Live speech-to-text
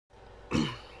It's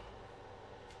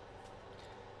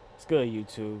good,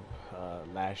 YouTube.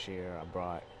 Last year I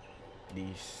brought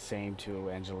these same two,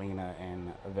 Angelina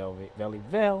and Velvet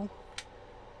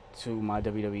to my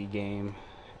WWE game,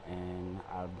 and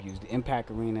I used the Impact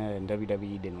Arena, and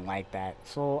WWE didn't like that,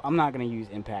 so I'm not gonna use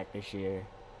Impact this year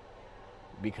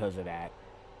because of that.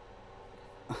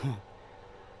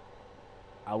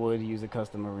 I would use a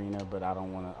custom arena, but I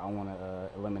don't wanna. I wanna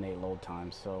eliminate load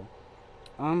times. So,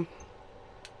 let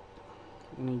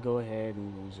me go ahead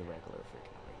and use a regular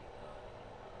freaking arena.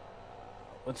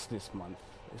 What's this month?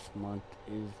 This month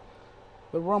is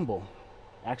the Rumble.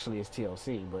 Actually, it's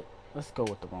TLC, but let's go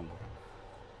with the Rumble.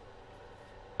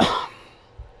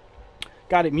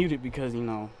 Got it muted because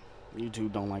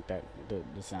YouTube don't like that the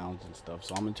sounds and stuff.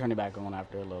 So I'm gonna turn it back on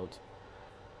after it loads.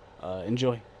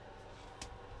 Enjoy.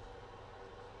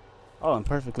 Oh, and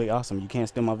perfectly awesome. You can't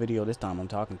steal my video this time. I'm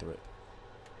talking through it.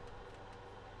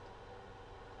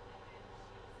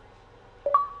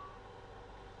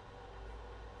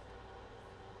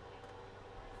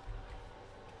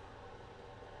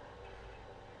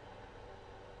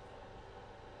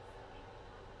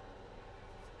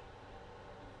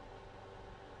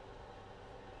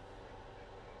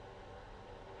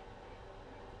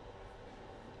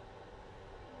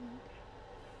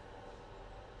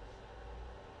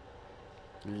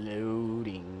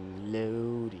 Loading.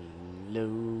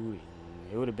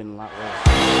 It would have been a lot worse.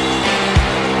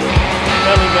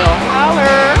 Belly Bell,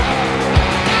 holler!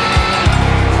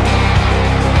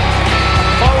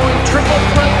 Following triple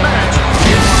threat match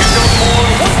is scheduled for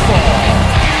one fall.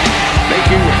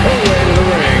 Making her way to the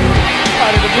ring.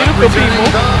 Out of the beautiful people.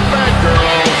 The Bad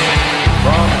Girls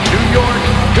from New York,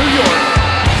 the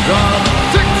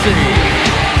Sexy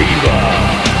Diva.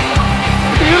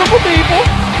 Beautiful people.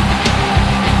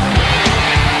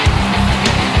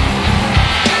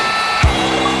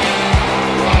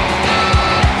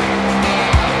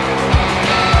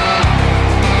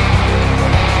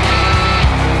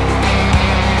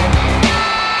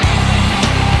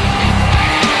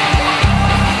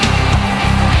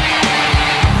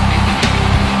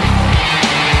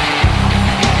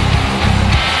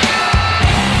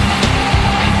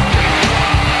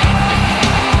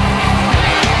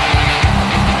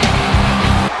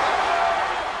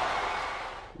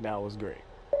 That was great.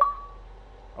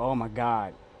 Oh my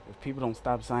God. If people don't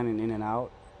stop signing in and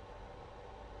out.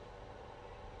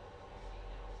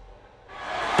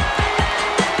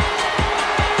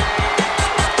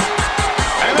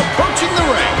 And approaching the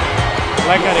ring,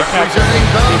 Like how they representing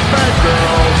the Bad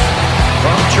Girls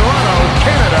from Toronto,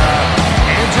 Canada,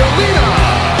 Angelina.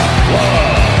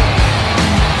 Whoa.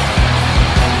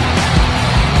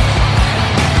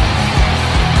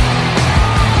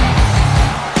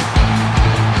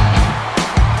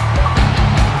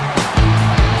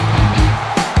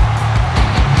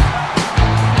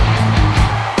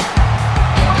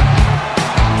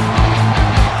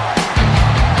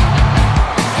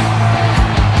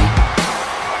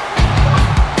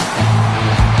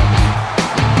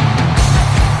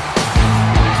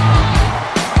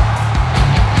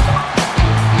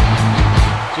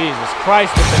 Jesus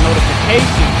Christ with the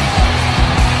notifications.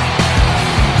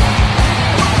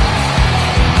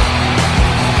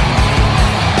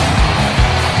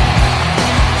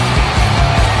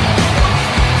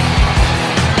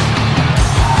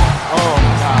 Oh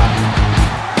my God.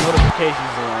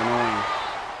 Notifications are annoying.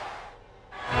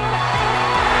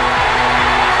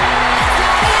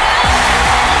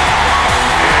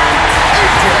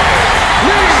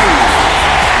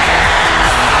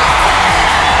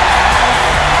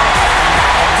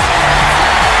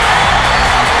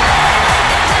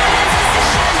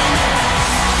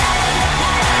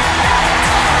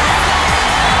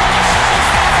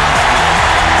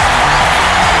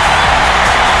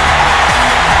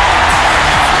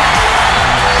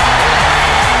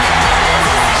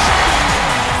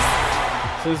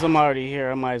 Since I'm already here,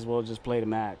 I might as well just play the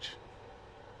match.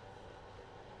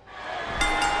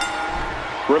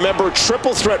 Remember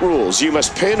triple threat rules. You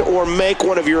must pin or make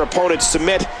one of your opponents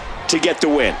submit to get the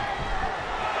win.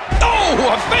 Oh,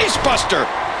 a face buster!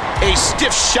 A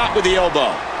stiff shot with the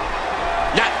elbow.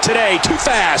 Not today, too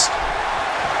fast.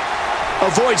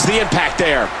 Avoids the impact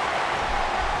there.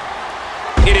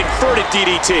 An inverted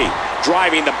DDT,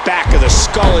 driving the back of the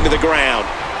skull into the ground.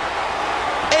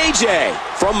 AJ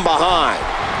from behind.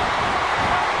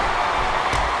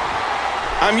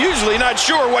 I'm usually not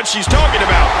sure what she's talking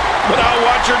about, but I'll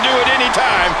watch her do it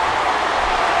anytime.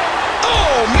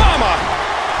 Oh, mama!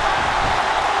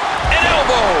 An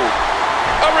elbow!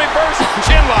 A reverse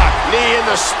chinlock. Knee in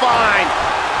the spine.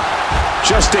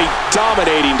 Just a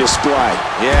dominating display.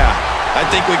 Yeah, I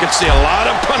think we could see a lot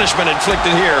of punishment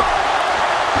inflicted here.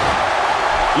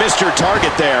 Mr.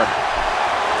 Target there.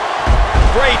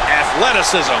 Great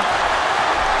athleticism.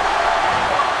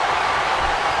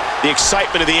 The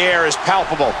excitement of the air is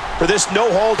palpable for this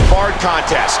no-holds-barred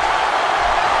contest.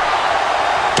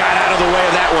 Got out of the way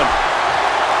of that one.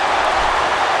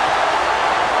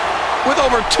 With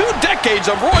over 2 decades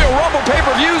of Royal Rumble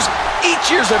pay-per-views,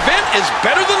 each year's event is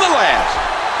better than the last.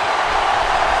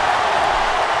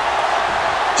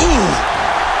 Ooh.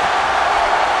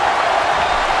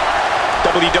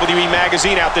 WWE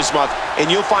Magazine out this month, and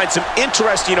you'll find some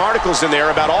interesting articles in there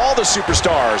about all the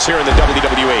superstars here in the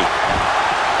WWE.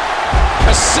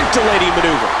 A scintillating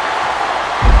maneuver.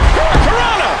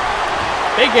 Hurricanrana!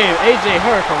 They gave AJ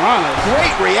Hurricanrana.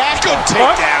 Great reaction. Good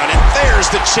takedown, and there's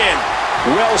the chin.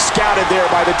 Well scouted there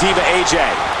by the Diva AJ.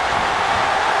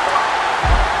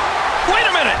 Wait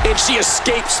a minute! And she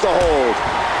escapes the hold.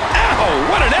 Ow,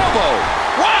 what an elbow!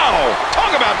 Wow,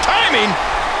 talk about timing!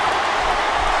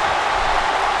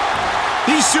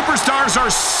 These superstars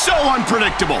are so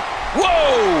unpredictable.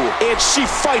 Whoa! And she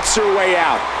fights her way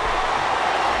out.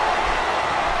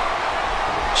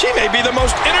 She may be the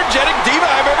most energetic diva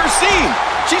I've ever seen.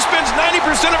 She spends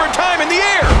 90% of her time in the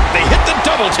air. They hit the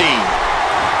double team.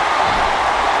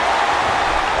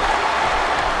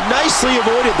 Nicely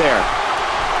avoided there.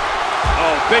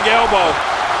 Oh, big elbow.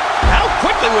 How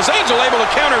quickly was Angel able to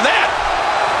counter that?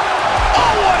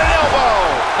 Oh, what an elbow!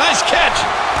 Nice catch.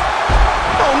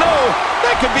 Oh, no.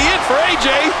 That could be it for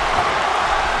AJ.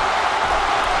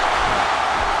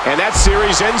 And that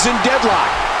series ends in deadlock.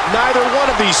 Neither one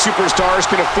of these superstars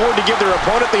can afford to give their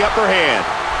opponent the upper hand.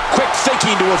 Quick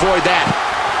thinking to avoid that.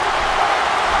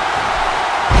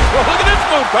 Well, look at this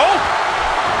move, Cole.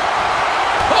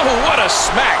 Oh, what a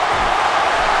smack.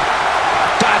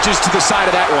 Dodges to the side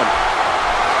of that one.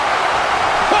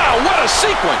 Wow, what a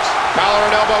sequence. Collar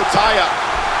and elbow tie-up.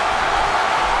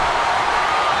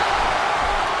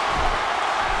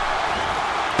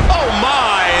 Oh,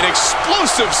 my, an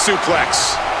explosive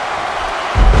suplex.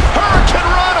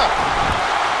 Hurricanrana.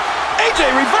 AJ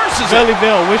reverses it. Belly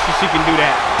Bell wishes she can do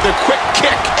that. The quick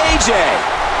kick. AJ.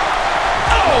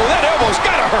 Oh, that elbow's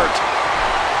gotta hurt.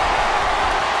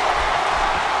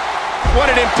 What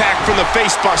an impact from the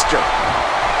face buster.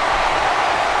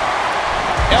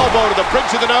 Elbow to the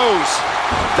bridge of the nose.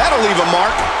 That'll leave a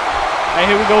mark. Hey,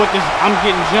 here we go with this I'm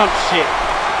getting jumped shit.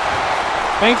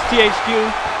 Thanks, THQ.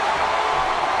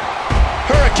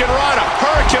 Hurricanrana.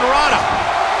 Hurricanrana.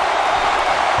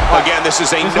 Again, this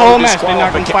is a This no whole match, they're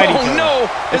not gonna fight disqualification. each Oh, other. no.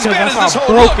 As Because bad as that's this how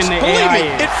hold broken looks, the believe AI me,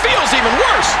 is. it feels even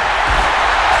worse.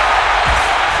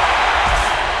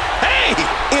 Hey!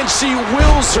 And she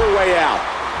wills her way out.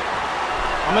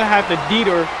 I'm gonna have to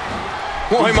Dieter.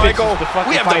 Boy, These Michael, bitches to fucking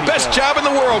we have fight the each best other. job in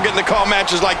the world getting to call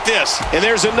matches like this. And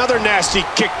there's another nasty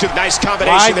kick to nice Why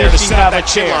combination there to does she set up have a that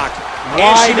chin chair? lock. Why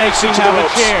And she does makes she it to have the a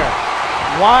ropes. chair?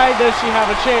 Why does she have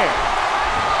a chair?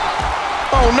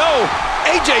 Oh, no.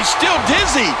 AJ's still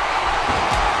dizzy.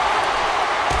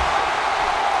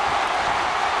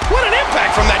 What an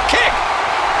impact from that kick.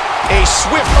 A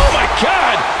swift. Oh, my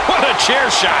God. What a chair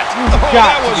shot. Oh, got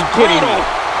that to was be kidding brutal.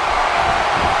 me.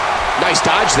 Nice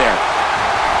dodge there.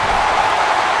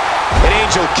 An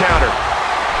Angel counter.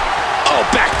 Oh,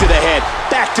 back to the head.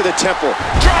 Back to the temple.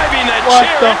 Driving that What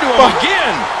chair the into him fuck?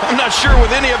 again. I'm not sure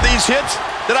with any of these hits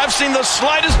that I've seen the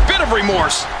slightest bit of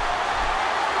remorse.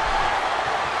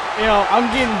 You know, I'm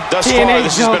getting Thus TNA far,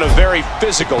 this has jumped. been a very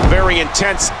physical, very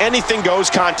intense, anything-goes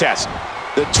contest.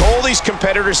 The toll these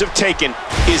competitors have taken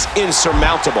is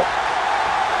insurmountable.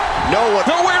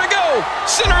 Nowhere to go.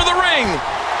 Center of the ring.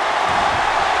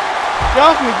 Get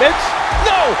off me, bitch.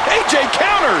 No, AJ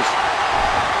counters.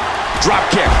 Drop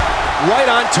kick. Right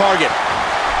on target.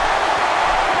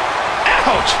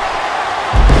 Ouch.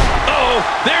 Oh,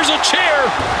 there's a chair.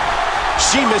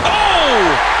 She missed. Oh.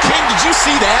 King, did you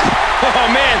see that? Oh,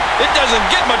 man, it doesn't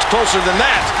get much closer than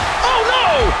that. Oh, no.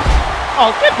 Oh,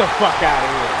 get the fuck out of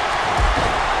here.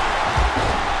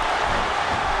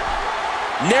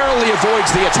 Narrowly avoids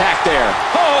the attack there.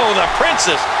 Oh, the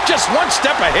princess, just one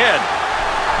step ahead.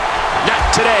 Not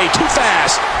today. Too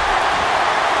fast.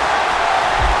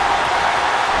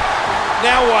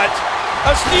 Now what?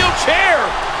 A steel chair.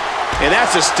 And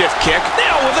that's a stiff kick.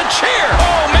 Now with a chair.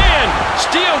 Oh, man,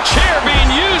 steel chair being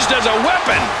used as a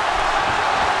weapon.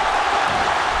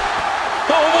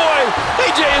 Oh, boy,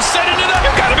 AJ is setting it up.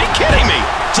 You've got to be kidding me.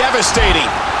 Devastating.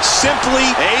 Simply.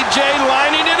 AJ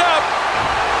lining it up.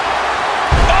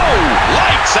 Oh,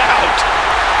 lights out.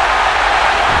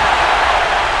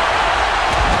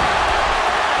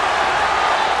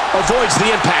 Avoids the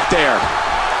impact there.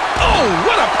 Oh,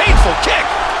 what a painful kick.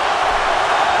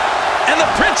 And the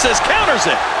Princess counters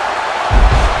it.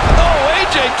 Oh,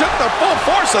 AJ took the full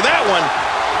force of that one.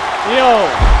 Yo,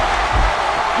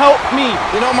 help me.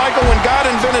 You know, Michael, when God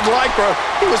invented Lycra,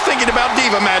 he was thinking about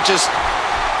diva matches.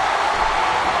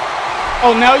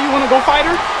 Oh, now you want to go fight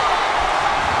her?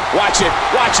 Watch it,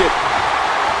 watch it.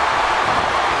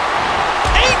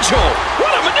 Angel,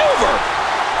 what a maneuver.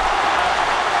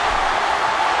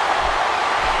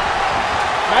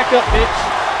 Back up, bitch.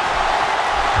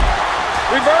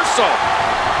 Reversal.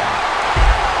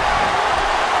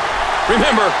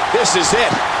 Remember, this is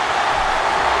it.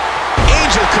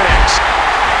 Angel connects.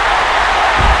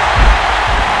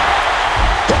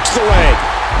 Hooks the leg.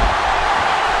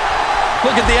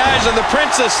 Look at the eyes of the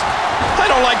Princess. I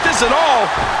don't like this at all.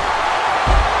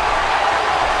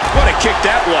 What a kick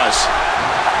that was.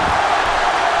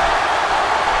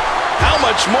 How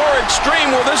much more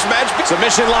extreme will this match be?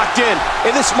 Submission locked in,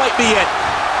 and this might be it.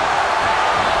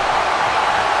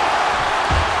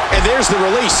 And there's the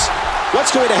release.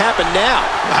 What's going to happen now?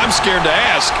 I'm scared to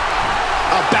ask.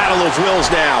 A battle of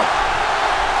wills now.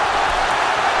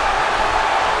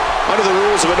 Under the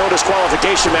rules of a no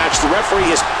disqualification match, the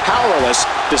referee is powerless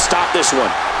to stop this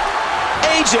one.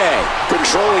 AJ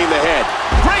controlling the head.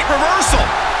 Great reversal.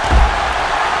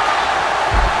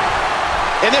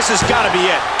 And this has got to be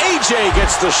it. AJ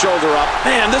gets the shoulder up.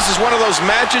 Man, this is one of those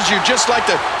matches you just like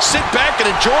to sit back and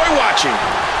enjoy watching.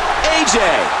 AJ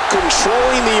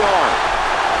controlling the arm.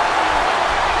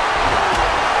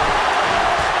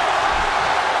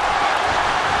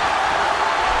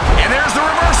 And there's the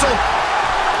reversal.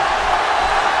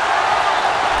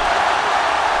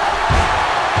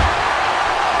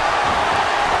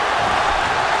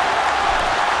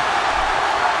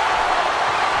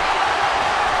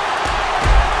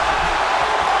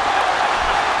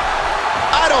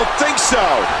 I don't think so.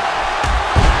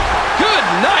 Good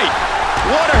night.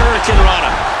 What a Hurricane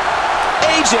Rana.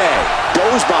 AJ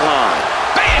goes behind.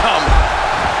 Bam!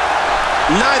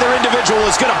 Neither individual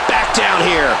is going to back down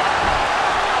here.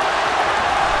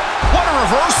 What a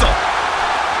reversal.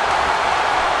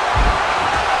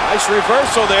 Nice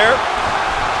reversal there.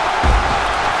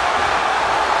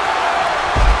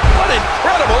 What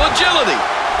incredible agility.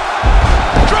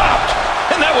 Dropped.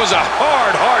 And that was a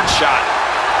hard shot.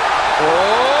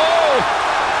 Oh!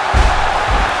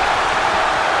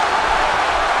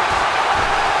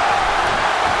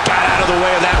 Got out of the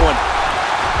way of that one.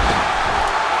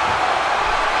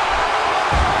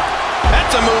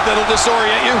 That's a move that'll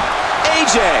disorient you.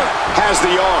 AJ has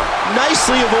the arm.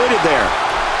 Nicely avoided there.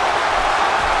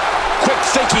 Quick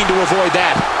thinking to avoid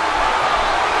that.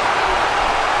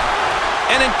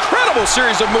 An incredible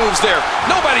series of moves there.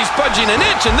 Nobody's budging an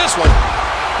inch in this one.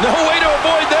 No way to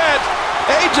avoid that.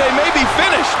 AJ may be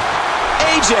finished.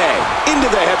 AJ into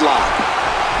the headlock.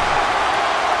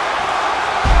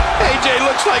 AJ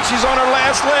looks like she's on her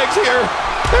last legs here.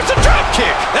 There's a drop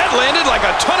kick. That landed like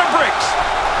a ton of bricks.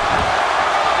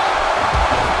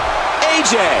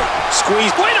 AJ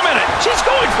squeezed. Wait a minute. She's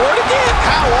going for it again.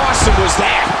 How awesome was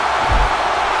that?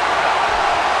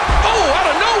 Oh, out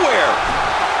of nowhere.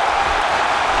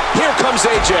 Here comes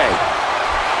AJ.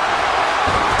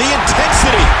 The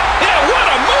intensity. Yeah, what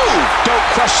a move. Don't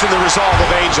question the resolve of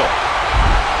Angel.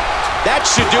 That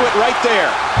should do it right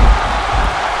there.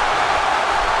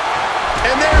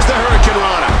 And there's the Hurricane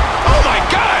Rana. Oh, my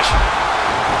gosh.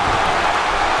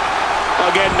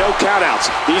 Again, no countouts.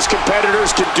 These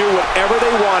competitors can do whatever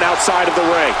they want outside of the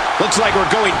ring. Looks like we're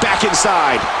going back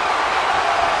inside.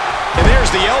 And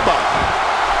there's the elbow.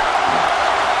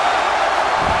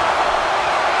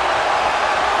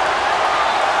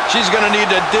 She's going to need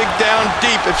to dig down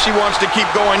deep if she wants to keep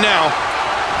going now.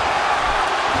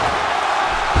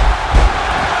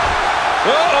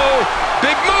 Uh-oh,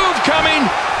 big move coming.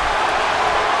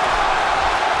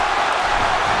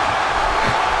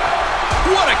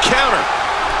 What a counter.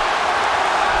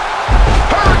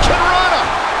 Hurricane Rana.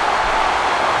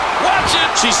 Watch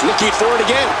it. She's looking for it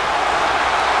again.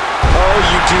 Oh,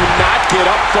 you do not get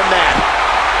up from that.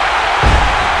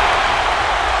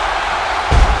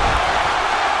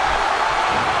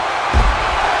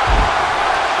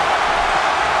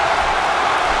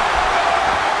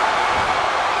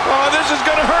 This is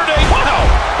going to hurt. Wow,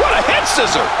 what a head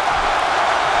scissor.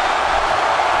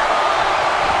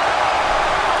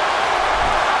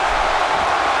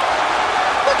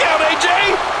 Look out, AJ.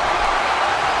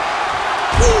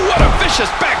 Ooh, what a vicious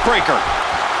backbreaker.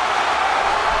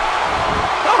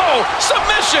 Oh,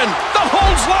 submission. The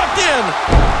hold's locked in.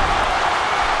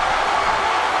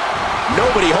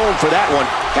 Nobody home for that one.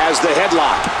 Has the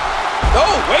headlock.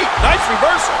 Oh, wait, nice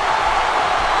reversal.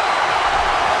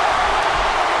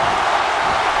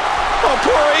 Oh,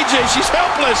 poor AJ, she's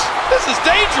helpless. This is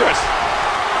dangerous.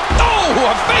 Oh,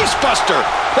 a face buster.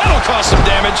 That'll cause some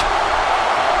damage.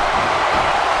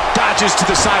 Dodges to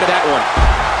the side of that one.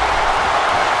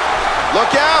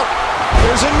 Look out.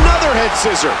 There's another head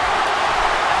scissor.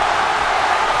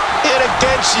 And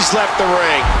again, she's left the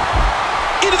ring.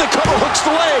 Into the cover, hooks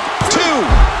the leg. 2.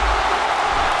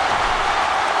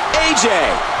 AJ.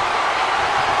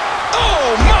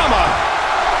 Oh, mama.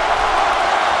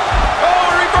 Oh,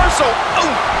 reversal.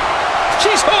 Oh,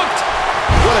 she's hooked.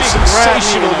 What a She grabbed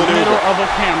me sensational in the maneuver. middle of a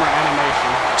camera animation.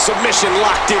 Submission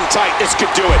locked in tight. This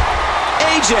could do it.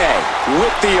 AJ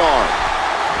with the arm.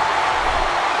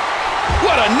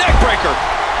 What a neck breaker.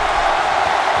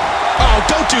 Oh,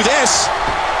 don't do this.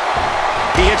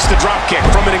 He hits the drop kick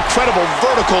from an incredible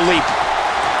vertical leap.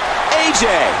 AJ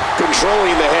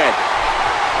controlling the head.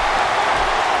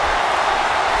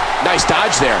 Nice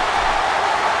dodge there.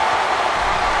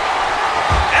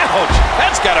 Ouch,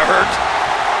 that's gotta hurt.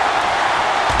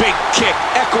 Big kick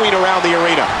echoing around the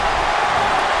arena.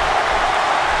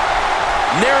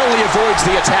 Narrowly avoids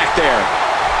the attack there.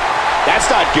 That's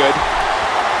not good.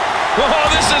 Oh,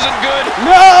 this isn't good.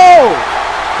 No!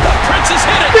 The Princess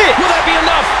hit it. Will that be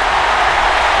enough?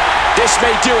 This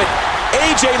may do it.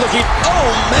 AJ looking, oh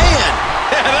man.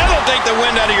 That'll take the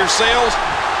wind out of your sails.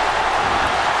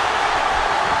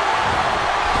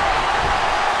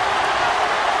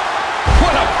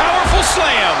 What a powerful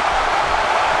slam.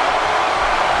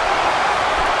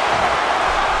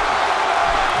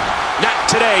 Not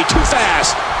today, too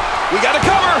fast. We got to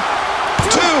cover.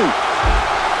 2.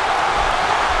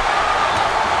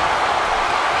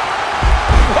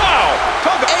 Wow.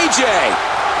 AJ.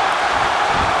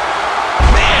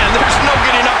 Man, there's no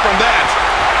getting up from that.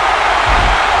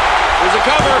 There's a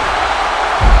cover.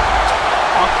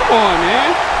 Oh, come on,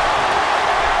 man.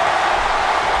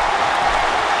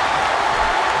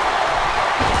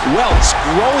 Welts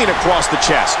growing across the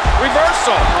chest.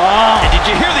 Reversal. Oh. And did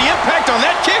you hear the impact on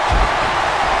that kick?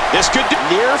 This could do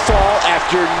near fall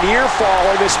after near fall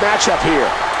in this matchup here.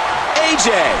 AJ.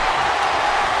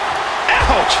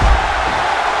 Ouch.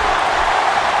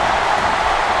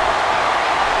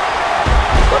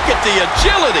 Look at the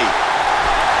agility.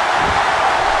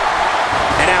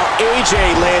 And now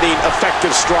AJ landing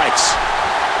effective strikes.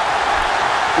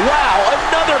 Wow,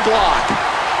 another block.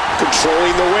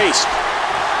 Controlling the waist.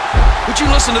 Would you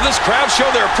listen to this crowd show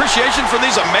their appreciation for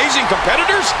these amazing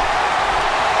competitors?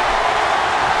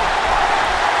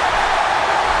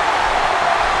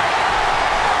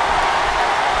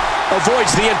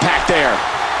 Avoids the impact there.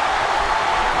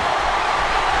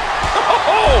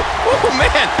 Oh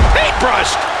man,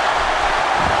 paintbrushed.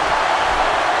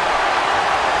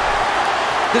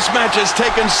 This match has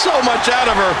taken so much out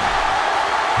of her.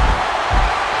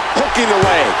 Hooking the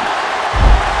leg.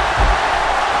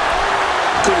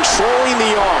 Controlling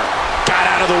the arm. Got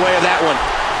out of the way of that one.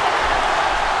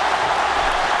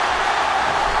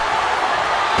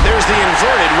 There's the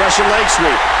inverted Russian leg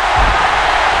sweep.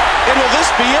 And will this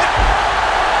be it?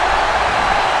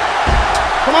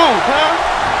 Come on, pal.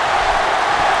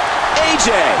 AJ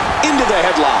into the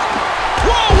headlock.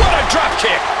 Whoa, what a drop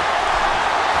kick.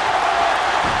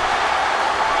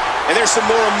 And there's some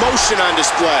more emotion on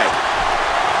display.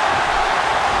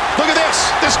 Look at this.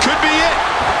 This could be it.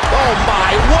 Oh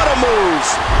my, what a move.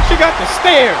 She got the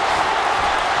stairs.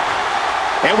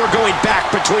 And we're going back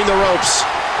between the ropes.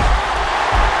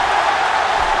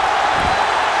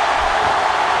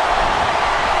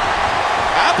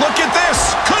 Look at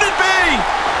this. Could it be?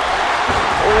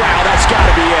 Wow, that's got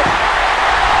to be it.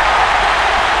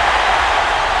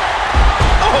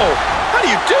 Oh, how do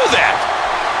you do that?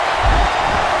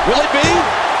 Will it be?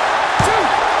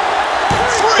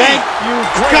 3. Thank you,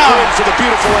 Great God. win for the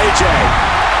beautiful AJ.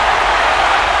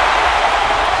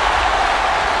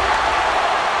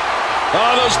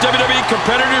 Oh, those WWE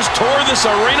competitors tore this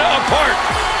arena apart.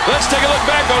 Let's take a look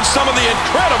back on some of the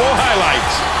incredible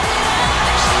highlights.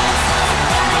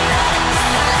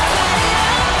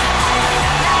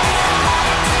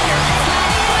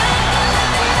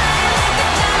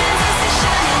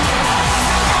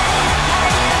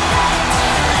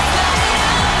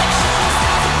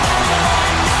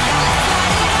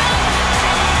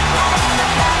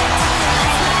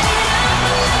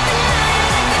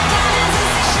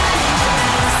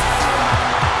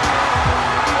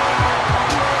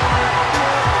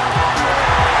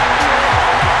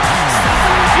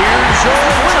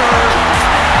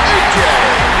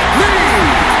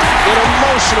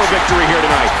 Emotional victory here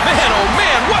tonight. Man, oh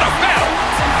man, what a battle!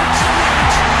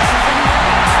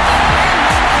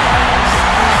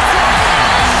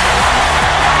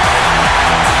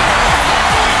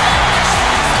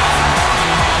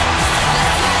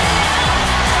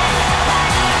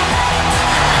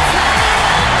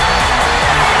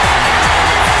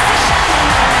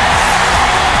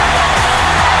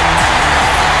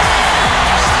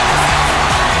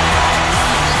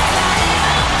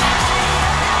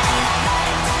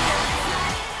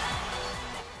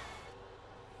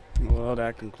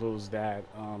 that concludes that.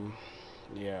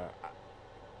 Yeah,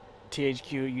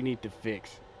 THQ, you need to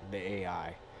fix the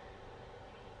AI.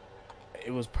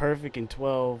 It was perfect in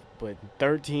 12, but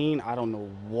 13, I don't know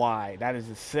why. That is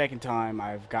the second time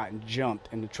I've gotten jumped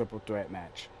in the triple threat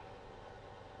match.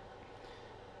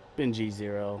 Been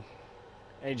G0.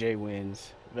 AJ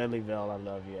wins. Vedley Vel, I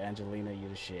love you. Angelina, you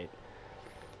the shit.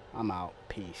 I'm out.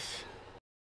 Peace.